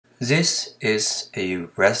This is a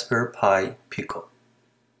Raspberry Pi Pico,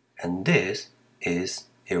 and this is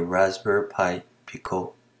a Raspberry Pi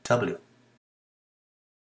Pico W.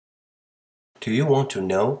 Do you want to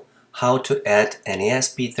know how to add an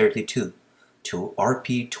ESP32 to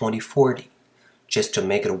RP2040 just to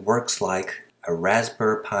make it work like a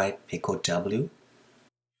Raspberry Pi Pico W?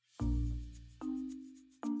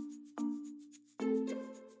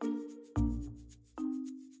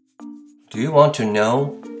 Do you want to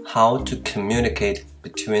know how to communicate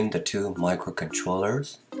between the two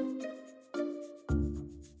microcontrollers?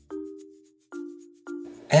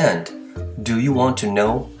 And do you want to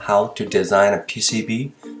know how to design a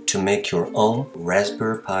PCB to make your own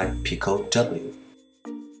Raspberry Pi Pico W?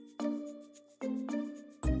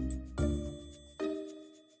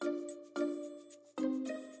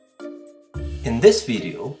 In this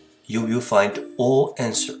video, you will find all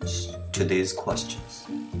answers to these questions.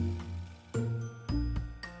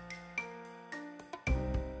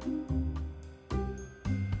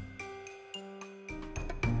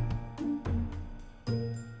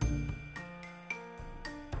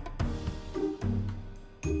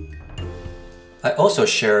 I also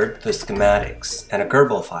shared the schematics and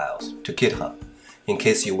Gerbil files to GitHub in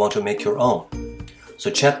case you want to make your own. So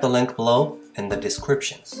check the link below in the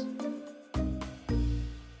descriptions.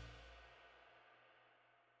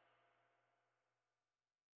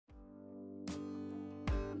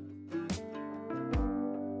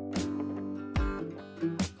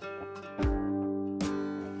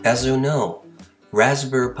 As you know,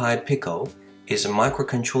 Raspberry Pi Pico is a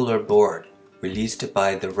microcontroller board released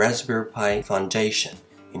by the Raspberry Pi Foundation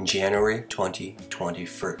in January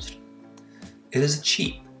 2021. It is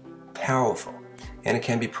cheap, powerful, and it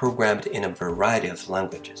can be programmed in a variety of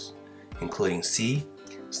languages, including C,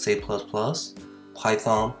 C++,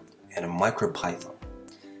 Python, and MicroPython.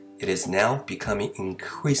 It is now becoming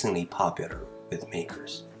increasingly popular with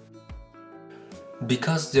makers.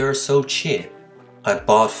 Because they are so cheap, I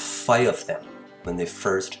bought 5 of them when they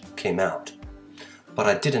first came out, but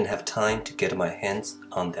I didn't have time to get my hands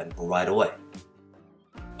on them right away.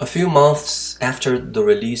 A few months after the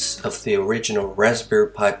release of the original Raspberry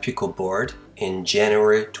Pi Pico board in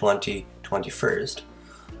January 2021,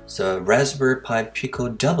 the Raspberry Pi Pico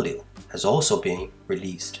W has also been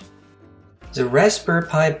released. The Raspberry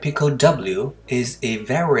Pi Pico W is a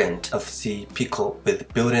variant of the Pico with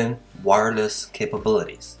built-in wireless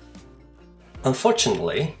capabilities.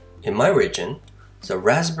 Unfortunately, in my region, the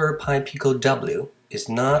Raspberry Pi Pico W is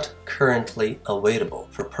not currently available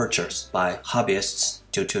for purchase by hobbyists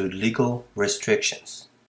due to legal restrictions.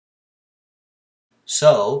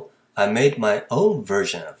 So, I made my own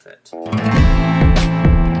version of it.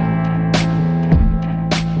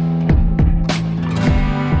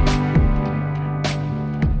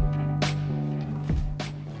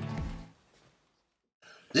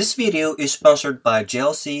 This video is sponsored by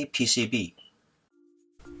JLC PCB.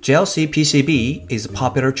 JLC PCB is a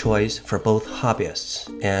popular choice for both hobbyists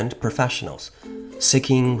and professionals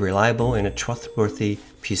seeking reliable and trustworthy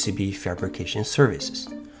PCB fabrication services.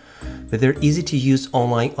 With their easy-to-use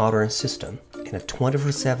online ordering system and a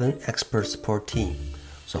 24/7 expert support team,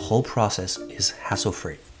 the whole process is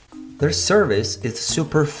hassle-free. Their service is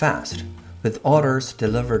super fast, with orders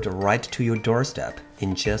delivered right to your doorstep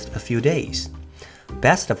in just a few days.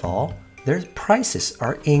 Best of all, their prices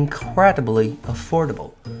are incredibly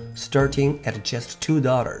affordable, starting at just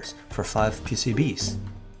 $2 for 5 PCBs.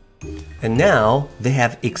 And now they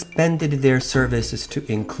have expanded their services to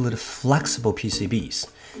include flexible PCBs,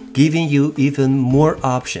 giving you even more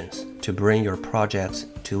options to bring your projects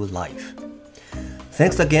to life.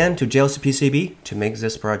 Thanks again to JLC PCB to make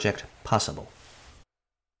this project possible.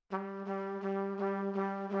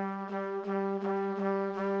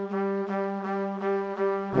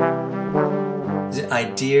 The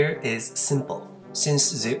idea is simple.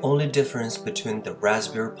 Since the only difference between the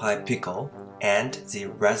Raspberry Pi Pico and the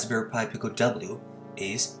Raspberry Pi Pico W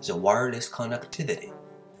is the wireless connectivity,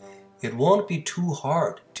 it won't be too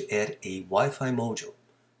hard to add a Wi-Fi module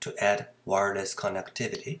to add wireless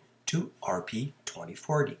connectivity to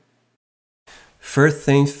RP2040. First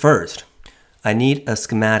things first, I need a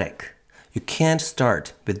schematic. You can't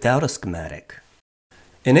start without a schematic.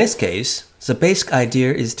 In this case, the basic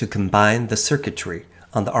idea is to combine the circuitry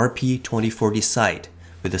on the RP2040 side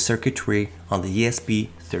with the circuitry on the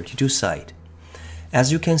ESP32 side.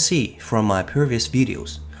 As you can see from my previous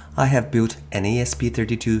videos, I have built an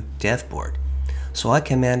ESP32 dev board, so I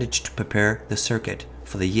can manage to prepare the circuit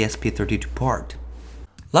for the ESP32 part.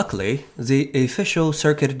 Luckily, the official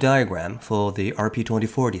circuit diagram for the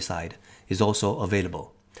RP2040 side is also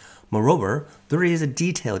available. Moreover, there is a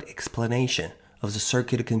detailed explanation of the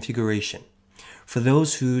circuit configuration. For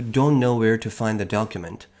those who don't know where to find the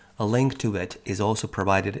document, a link to it is also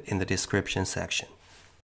provided in the description section.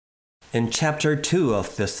 In Chapter 2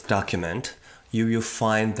 of this document, you will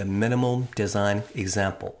find the minimum design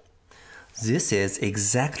example. This is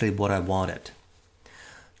exactly what I wanted.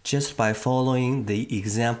 Just by following the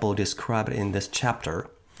example described in this chapter,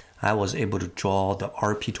 I was able to draw the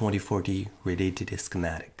RP2040 related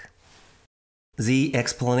schematic. The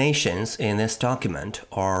explanations in this document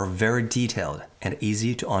are very detailed and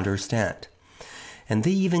easy to understand, and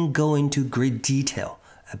they even go into great detail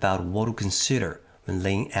about what to consider when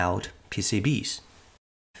laying out PCBs.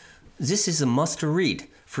 This is a must-read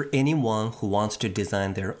for anyone who wants to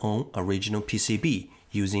design their own original PCB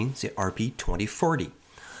using the RP2040.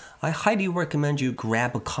 I highly recommend you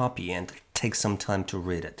grab a copy and take some time to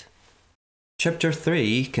read it. Chapter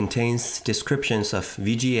 3 contains descriptions of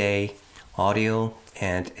VGA, audio,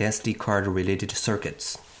 and SD card related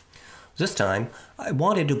circuits. This time, I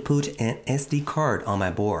wanted to put an SD card on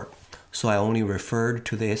my board, so I only referred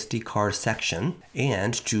to the SD card section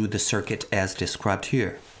and drew the circuit as described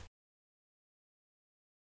here.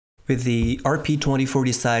 With the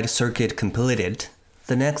RP2040 side circuit completed,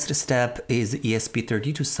 the next step is the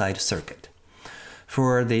ESP32 side circuit.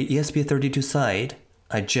 For the ESP32 side,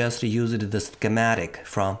 I just used the schematic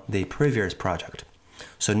from the previous project,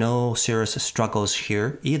 so no serious struggles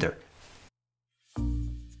here either.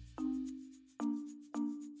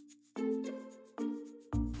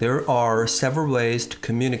 There are several ways to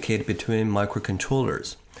communicate between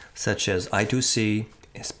microcontrollers, such as I2C,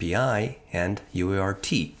 SPI, and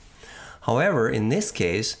UART. However, in this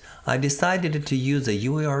case, I decided to use the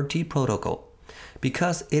UART protocol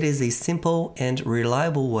because it is a simple and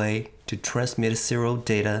reliable way to transmit serial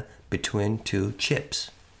data between two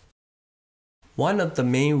chips. One of the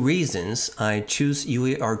main reasons I choose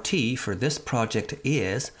UART for this project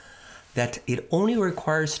is that it only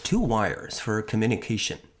requires two wires for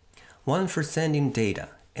communication, one for sending data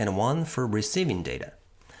and one for receiving data.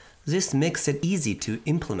 This makes it easy to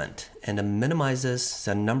implement and minimizes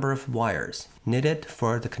the number of wires needed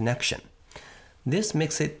for the connection. This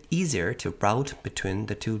makes it easier to route between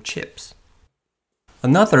the two chips.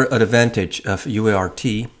 Another advantage of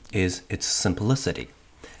UART is its simplicity.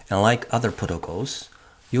 Unlike other protocols,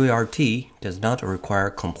 UART does not require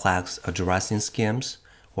complex addressing schemes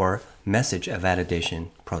or message validation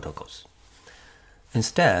protocols.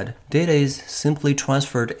 Instead, data is simply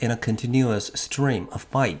transferred in a continuous stream of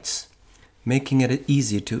bytes, making it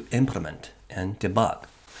easy to implement and debug.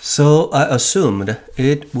 So I assumed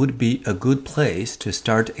it would be a good place to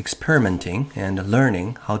start experimenting and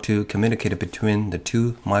learning how to communicate between the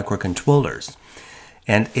two microcontrollers,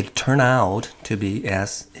 and it turned out to be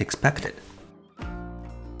as expected.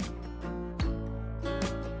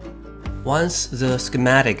 Once the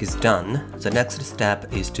schematic is done, the next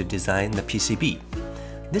step is to design the PCB.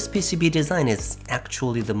 This PCB design is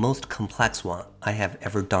actually the most complex one I have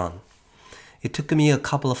ever done. It took me a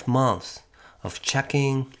couple of months of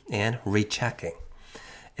checking and rechecking.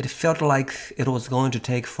 It felt like it was going to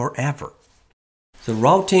take forever. The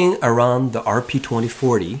routing around the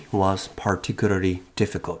RP2040 was particularly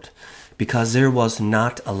difficult because there was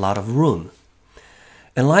not a lot of room.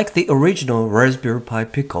 Unlike the original Raspberry Pi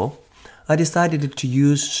Pico, I decided to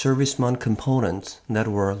use service mount components that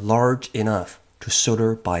were large enough to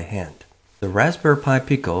solder by hand. The Raspberry Pi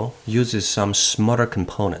Pico uses some smaller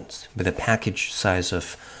components with a package size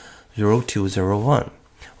of 0201,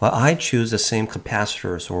 while I choose the same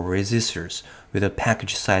capacitors or resistors with a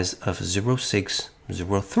package size of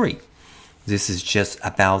 0603. This is just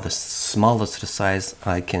about the smallest size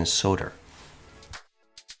I can solder.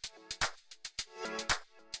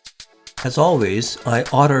 As always, I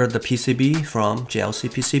ordered the PCB from GLC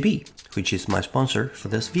PCB, which is my sponsor for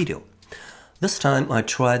this video. This time I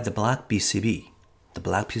tried the black PCB. The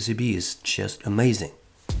black PCB is just amazing.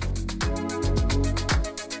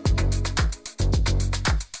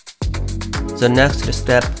 The next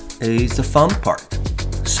step is the fun part,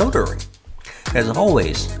 soldering. As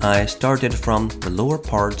always, I started from the lower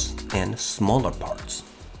parts and smaller parts.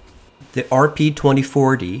 The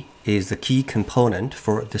RP2040 is the key component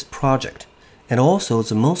for this project and also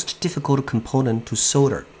the most difficult component to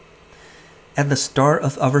solder. At the start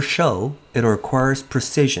of our show, it requires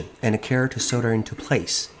precision and care to solder into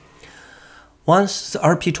place. Once the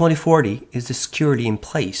RP2040 is secured in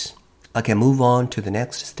place, I can move on to the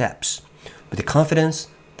next steps with the confidence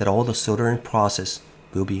that all the soldering process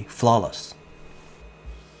will be flawless.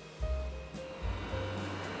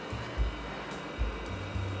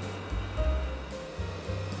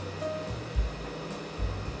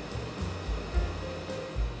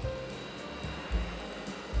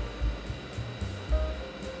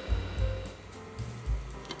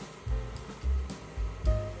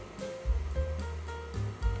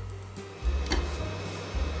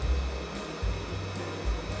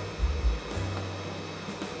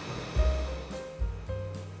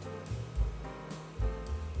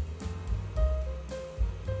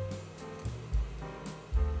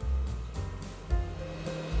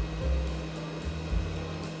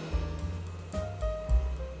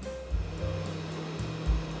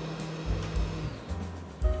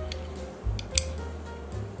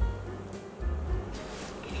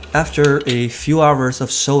 After a few hours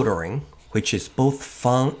of soldering, which is both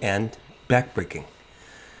fun and backbreaking,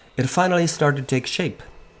 it finally started to take shape,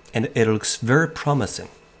 and it looks very promising.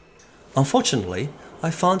 Unfortunately,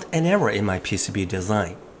 I found an error in my PCB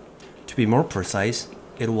design. To be more precise,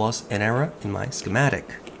 it was an error in my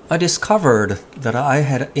schematic. I discovered that I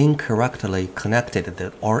had incorrectly connected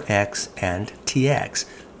the RX and TX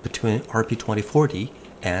between RP2040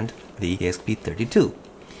 and the ESP32.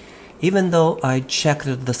 Even though I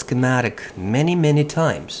checked the schematic many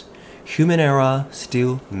times, human error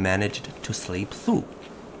still managed to slip through.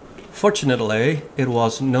 Fortunately, it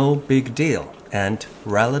was no big deal and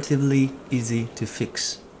relatively easy to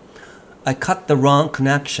fix. I cut the wrong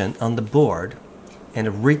connection on the board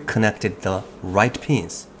and reconnected the right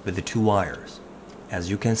pins with the 2 wires, as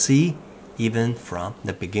you can see even from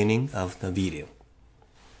the beginning of the video.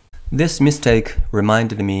 This mistake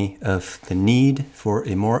reminded me of the need for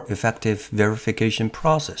a more effective verification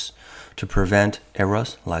process to prevent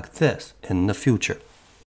errors like this in the future.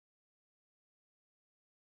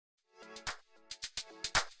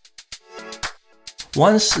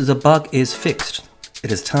 Once the bug is fixed, it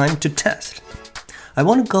is time to test. I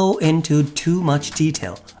won't go into too much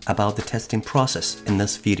detail about the testing process in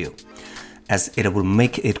this video, as it will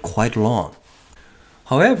make it quite long.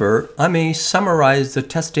 However, I may summarize the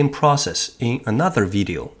testing process in another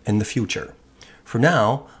video in the future. For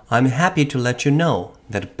now, I'm happy to let you know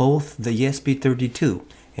that both the ESP32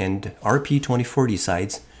 and RP2040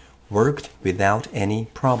 sides worked without any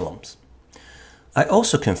problems. I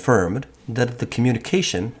also confirmed that the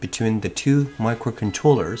communication between the 2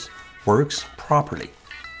 microcontrollers works properly.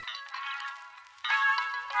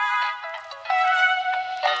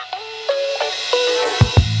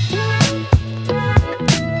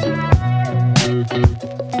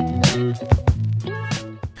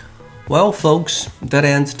 Well folks, that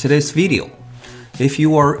ends today's video. If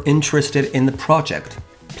you are interested in the project,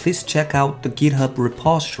 please check out the GitHub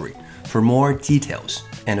repository for more details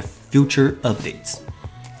and future updates,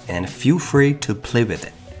 and feel free to play with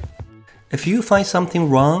it. If you find something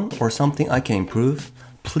wrong or something I can improve,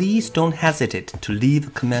 please don't hesitate to leave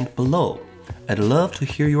a comment below. I'd love to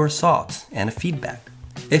hear your thoughts and feedback.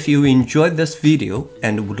 If you enjoyed this video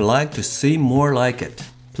and would like to see more like it,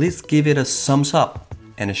 please give it a thumbs up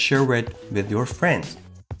and share it with your friends.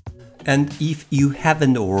 And if you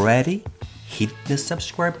haven't already, hit the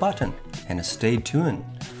subscribe button and stay tuned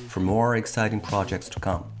for more exciting projects to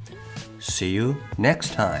come. See you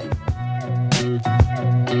next time.